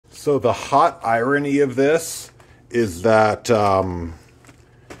So the hot irony of this is that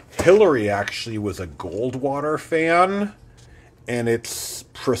Hillary actually was a Goldwater fan, and it's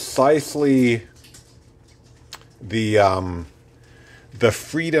precisely the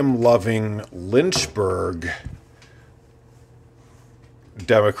freedom-loving Lynchburg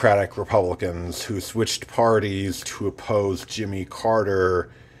Democratic Republicans who switched parties to oppose Jimmy Carter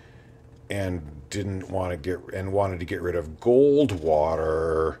and wanted to get rid of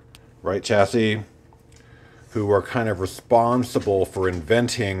Goldwater, right, Chassie? Who were kind of responsible for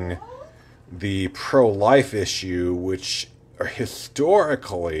inventing the pro-life issue, which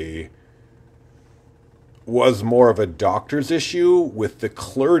historically was more of a doctor's issue, with the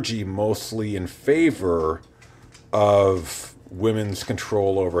clergy mostly in favor of women's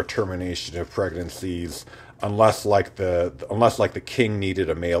control over termination of pregnancies, unless like the king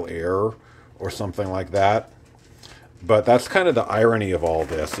needed a male heir or something like that. But that's kind of the irony of all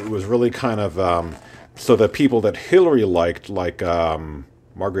this. It was really kind of so the people that Hillary liked, like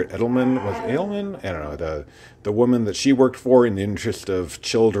Margaret Edelman, was Edelman? I don't know, the woman that she worked for in the interest of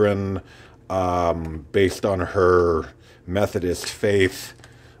children, based on her Methodist faith,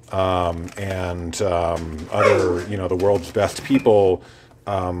 and other, the world's best people,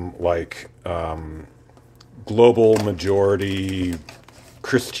 like global majority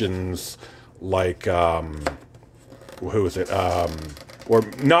Christians, like who is it? Or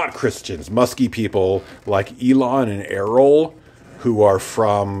not Christians, Musky people like Elon and Errol, who are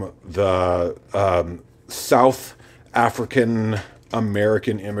from the South African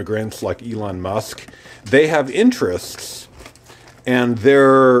American immigrants like Elon Musk. They have interests, and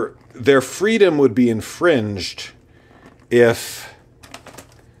their freedom would be infringed if,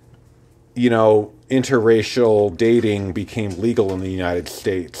 interracial dating became legal in the United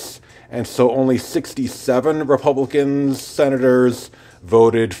States. And so only 67 Republican senators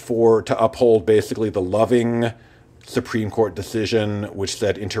voted to uphold basically the Loving Supreme Court decision, which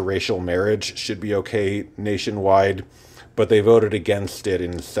said interracial marriage should be okay nationwide. But they voted against it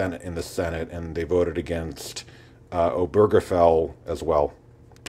in the Senate, and they voted against Obergefell as well.